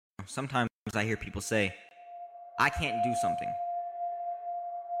Sometimes I hear people say, I can't do something.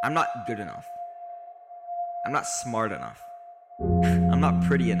 I'm not good enough. I'm not smart enough. I'm not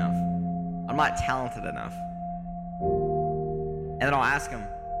pretty enough. I'm not talented enough. And then I'll ask them,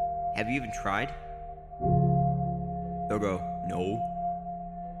 have you even tried? They'll go, no,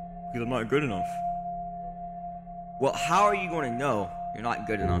 because I'm not good enough. Well, how are you going to know you're not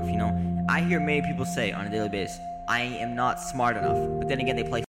good enough? I hear many people say on a daily basis, I am not smart enough. But then again, they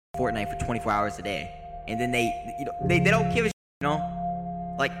play Fortnite for 24 hours a day, and then they don't give a shit,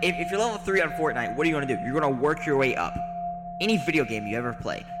 Like, if you're level 3 on Fortnite, what are you going to do? You're going to work your way up. Any video game you ever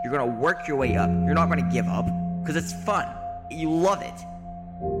play, you're going to work your way up. You're not going to give up, because it's fun. You love it.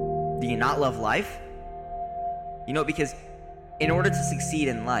 Do you not love life? Because in order to succeed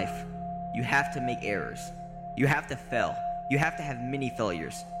in life, you have to make errors. You have to fail. You have to have many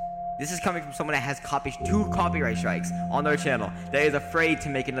failures. This is coming from someone that has 2 copyright strikes on their channel, that is afraid to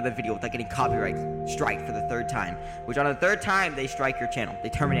make another video without getting copyright strike for the 3rd time, which on the 3rd time, they strike your channel. They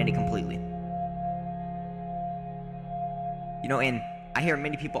terminate it completely. And I hear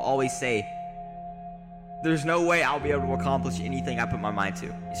many people always say, there's no way I'll be able to accomplish anything I put my mind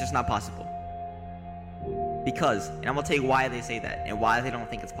to. It's just not possible. Because, and I'm going to tell you why they say that, and why they don't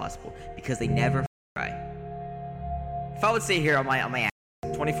think it's possible. Because they never try. If I would sit here on my ass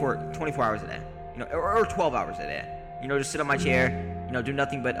 24 hours a day, or 12 hours a day, just sit on my chair, do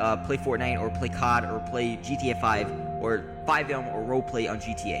nothing but play Fortnite, or play COD, or play GTA 5, or 5M, or roleplay on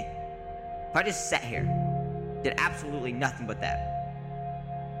GTA. If I just sat here, did absolutely nothing but that,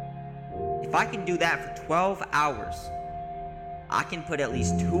 if I can do that for 12 hours, I can put at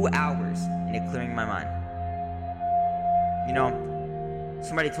least 2 hours into clearing my mind.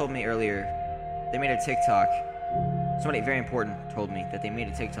 Somebody told me earlier, they made a TikTok. Somebody very important told me that they made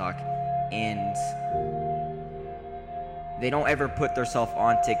a TikTok, and they don't ever put themselves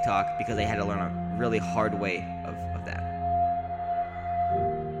on TikTok because they had to learn a really hard way of that.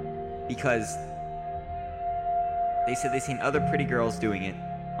 Because they said they seen other pretty girls doing it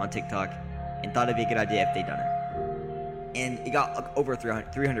on TikTok and thought it'd be a good idea if they done it. And it got over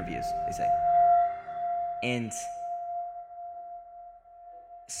 300 views, they say. And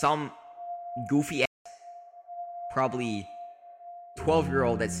some goofy ass, probably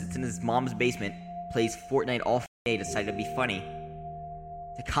 12-year-old that sits in his mom's basement, plays Fortnite all day, decided to be funny,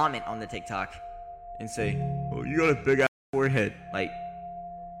 to comment on the TikTok and say, oh, you got a big ass forehead.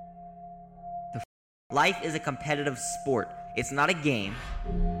 Life is a competitive sport. It's not a game.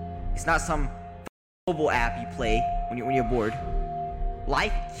 It's not some mobile app you play when you're bored.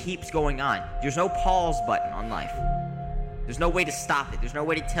 Life keeps going on. There's no pause button on life. There's no way to stop it. There's no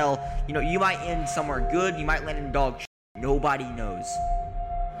way to tell, you might end somewhere good, you might land in dog shit. Nobody knows.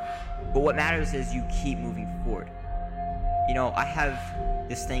 But what matters is you keep moving forward. I have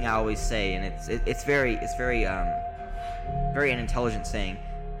this thing I always say, and it's very an intelligent saying.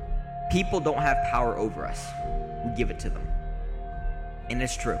 People don't have power over us. We give it to them. And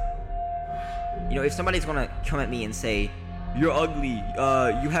it's true. If somebody's gonna come at me and say, you're ugly,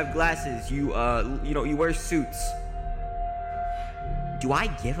 you have glasses, you wear suits, do I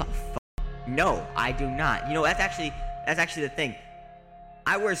give a fuck? No, I do not. That's actually the thing.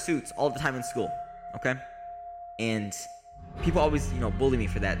 I wear suits all the time in school, okay? And people always, bully me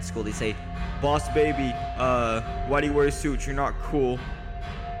for that in school. They say, boss baby, why do you wear suits? You're not cool.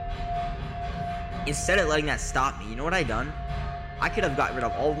 Instead of letting that stop me, you know what I done? I could have got rid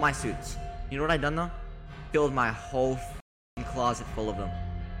of all of my suits. You know what I done though? Filled my whole closet full of them.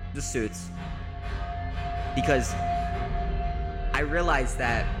 Just suits. Because I realized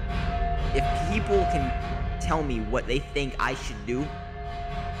that if people can tell me what they think I should do,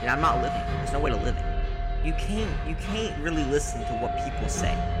 then I'm not living. There's no way to live it. You can't really listen to what people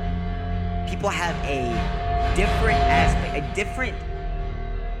say. People have a different aspect, a different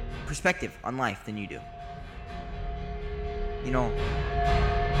perspective on life than you do.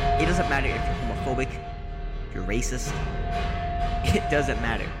 It doesn't matter if you're homophobic, if you're racist. It doesn't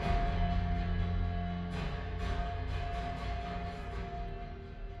matter.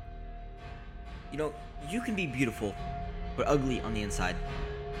 You can be beautiful, but ugly on the inside.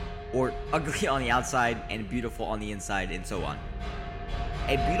 Or ugly on the outside and beautiful on the inside, and so on.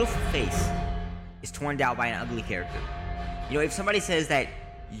 A beautiful face is torn down by an ugly character. If somebody says that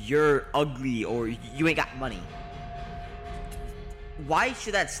you're ugly or you ain't got money, why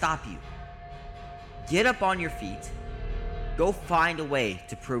should that stop you? Get up on your feet. Go find a way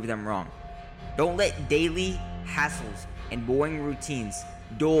to prove them wrong. Don't let daily hassles and boring routines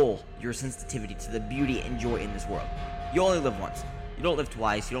dull your sensitivity to the beauty and joy in this world. You only live once. You don't live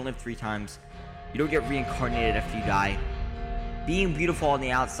twice. You don't live 3 times. You don't get reincarnated after you die. being beautiful on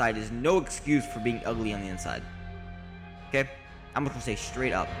the outside is no excuse for being ugly on the inside. Okay? I'm just gonna say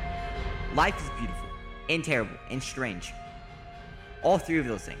straight up. Life is beautiful and terrible and strange. All three of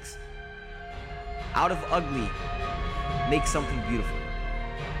those things. Out of ugly, make something beautiful.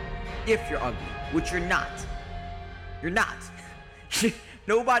 If you're ugly, which you're not. You're not.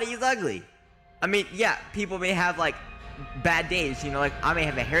 Nobody is ugly. I mean, yeah, people may have like bad days, like I may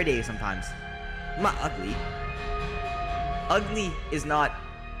have a hair day sometimes. I'm not ugly. Ugly is not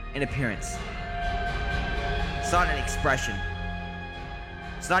an appearance. It's not an expression.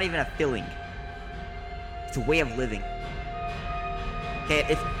 It's not even a feeling. It's a way of living. Okay,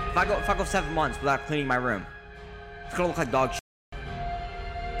 if I go 7 months without cleaning my room, it's gonna look like dog shit.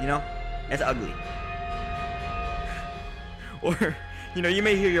 That's ugly. Or, you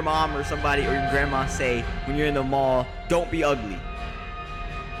may hear your mom or somebody or your grandma say when you're in the mall, don't be ugly.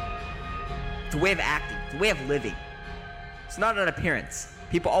 It's a way of acting. It's a way of living. It's not an appearance.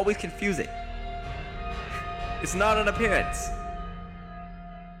 People always confuse it. It's not an appearance.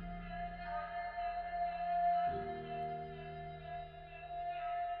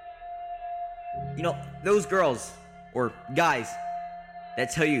 Those girls or guys that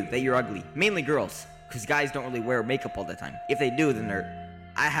tell you that you're ugly, mainly girls, because guys don't really wear makeup all the time. If they do, then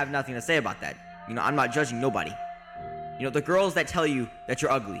I have nothing to say about that. I'm not judging nobody. The girls that tell you that you're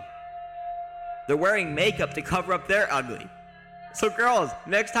ugly, they're wearing makeup to cover up their ugly. So girls,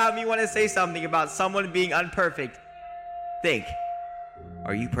 next time you want to say something about someone being unperfect, think,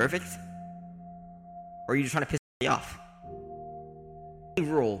 are you perfect? Or are you just trying to piss me off? The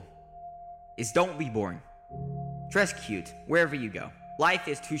rule is don't be boring. Dress cute wherever you go. Life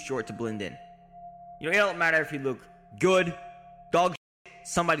is too short to blend in. It don't matter if you look good, dog shit,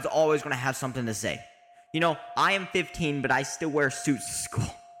 somebody's always going to have something to say. I am 15, but I still wear suits to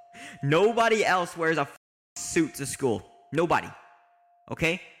school. Nobody else wears a suit to school. Nobody.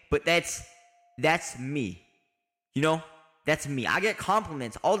 Okay? But that's me. That's me. I get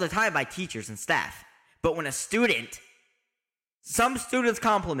compliments all the time by teachers and staff. But when some students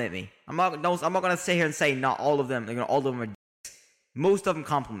compliment me. I'm not gonna sit here and say not all of them. All of them are dicks. Most of them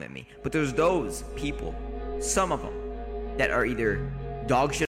compliment me. But there's those people, some of them, that are either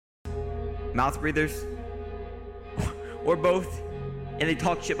dog shit, mouth breathers, or both, and they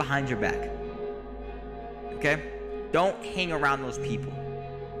talk shit behind your back. Okay? Don't hang around those people.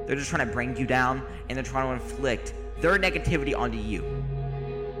 They're just trying to bring you down, and they're trying to inflict their negativity onto you.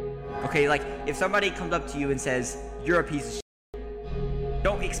 Okay, like if somebody comes up to you and says you're a piece of shit,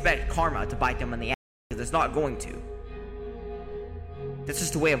 don't expect karma to bite them in the ass, because it's not going to. That's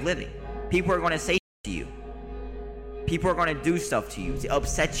just a way of living. People are going to say to you. People are going to do stuff to you to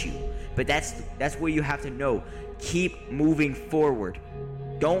upset you. But that's where you have to know. Keep moving forward.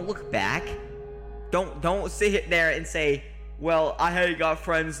 Don't look back. Don't sit there and say, well, I got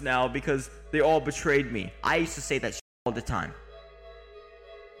friends now because they all betrayed me. I used to say that shit all the time.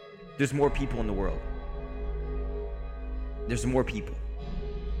 There's more people in the world. There's more people.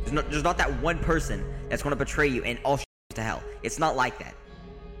 There's not that one person that's going to betray you and all shit goes to hell. It's not like that.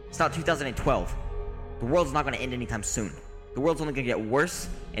 It's not 2012. The world's not going to end anytime soon. The world's only going to get worse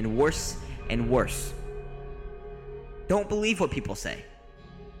and worse and worse. Don't believe what people say.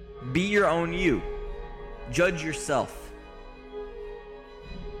 Be your own you. Judge yourself.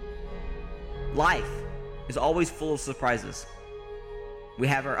 Life is always full of surprises. We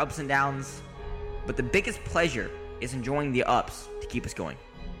have our ups and downs, but the biggest pleasure is enjoying the ups to keep us going.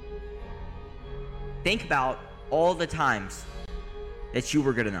 Think about all the times that you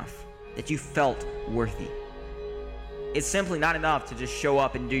were good enough, that you felt worthy. It's simply not enough to just show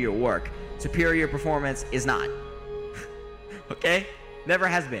up and do your work. Superior performance is not. Okay? Never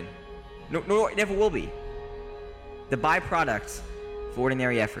has been. No, it never will be. The byproduct of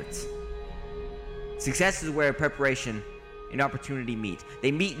ordinary efforts. Success is where preparation and opportunity meet.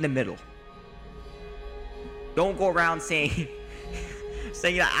 They meet in the middle. Don't go around saying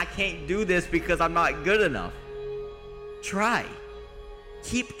that I can't do this because I'm not good enough. Try.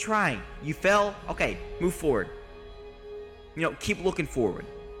 Keep trying. You fell? Okay, move forward. Keep looking forward.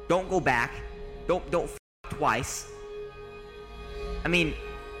 Don't go back. Don't f*** twice. I mean,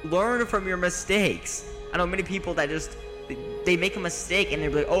 learn from your mistakes. I know many people that just they make a mistake and they're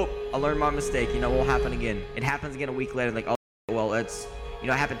like, oh, I learned my mistake. It won't happen again. It happens again a week later. Like, oh, well, it's it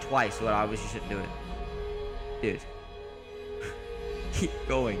happened twice, so I obviously shouldn't do it. Dude, keep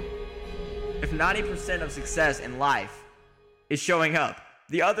going. If 90% of success in life is showing up,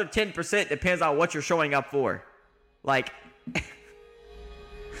 the other 10% depends on what you're showing up for. Like,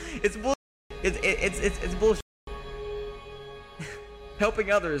 it's bullshit. It's bullshit.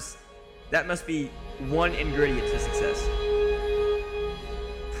 Helping others, that must be one ingredient to success.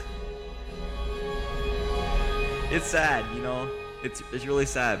 It's sad, you know? It's really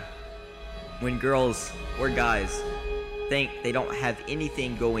sad when girls or guys think they don't have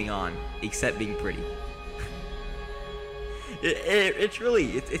anything going on except being pretty.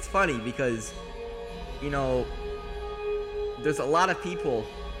 It's funny because, you know, there's a lot of people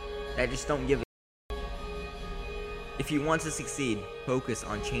that just don't give a. If you want to succeed, focus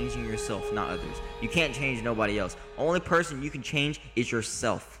on changing yourself, not others. You can't change nobody else. Only person you can change is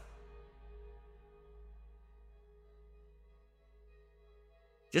yourself.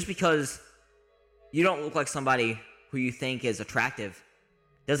 Just because you don't look like somebody who you think is attractive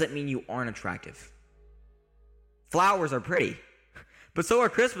doesn't mean you aren't attractive. Flowers are pretty, but so are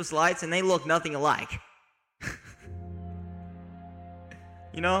Christmas lights, and they look nothing alike.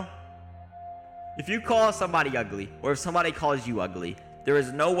 You know? If you call somebody ugly, or if somebody calls you ugly, there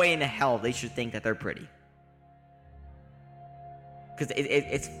is no way in hell they should think that they're pretty. Because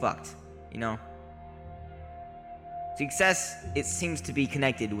it's fucked, you know? Success, it seems to be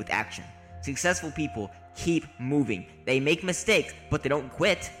connected with action. Successful people keep moving. They make mistakes, but they don't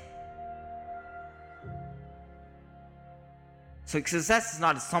quit. So success is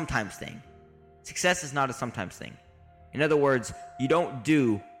not a sometimes thing. Success is not a sometimes thing. In other words, you don't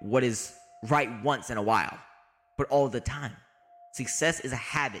do what is right once in a while, but all the time. Success is a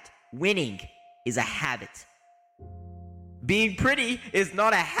habit. Winning is a habit. Being pretty is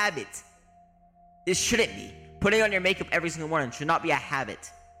not a habit. It shouldn't be. Putting on your makeup every single morning should not be a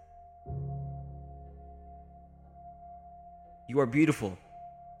habit. You are beautiful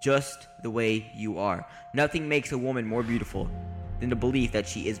just the way you are. Nothing makes a woman more beautiful than the belief that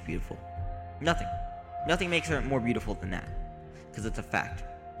she is beautiful. Nothing. Nothing makes her more beautiful than that. Because it's a fact.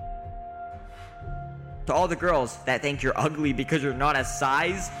 To all the girls that think you're ugly because you're not a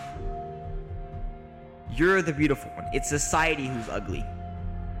size, you're the beautiful one. It's society who's ugly.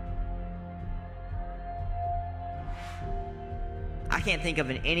 I can't think of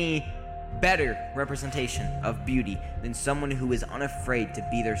any better representation of beauty than someone who is unafraid to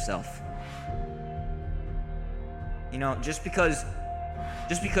be theirself. You know, just because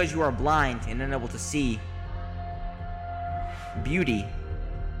you are blind and unable to see beauty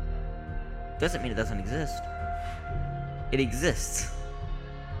doesn't mean it doesn't exist. It exists.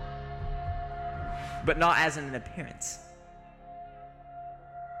 But not as an appearance.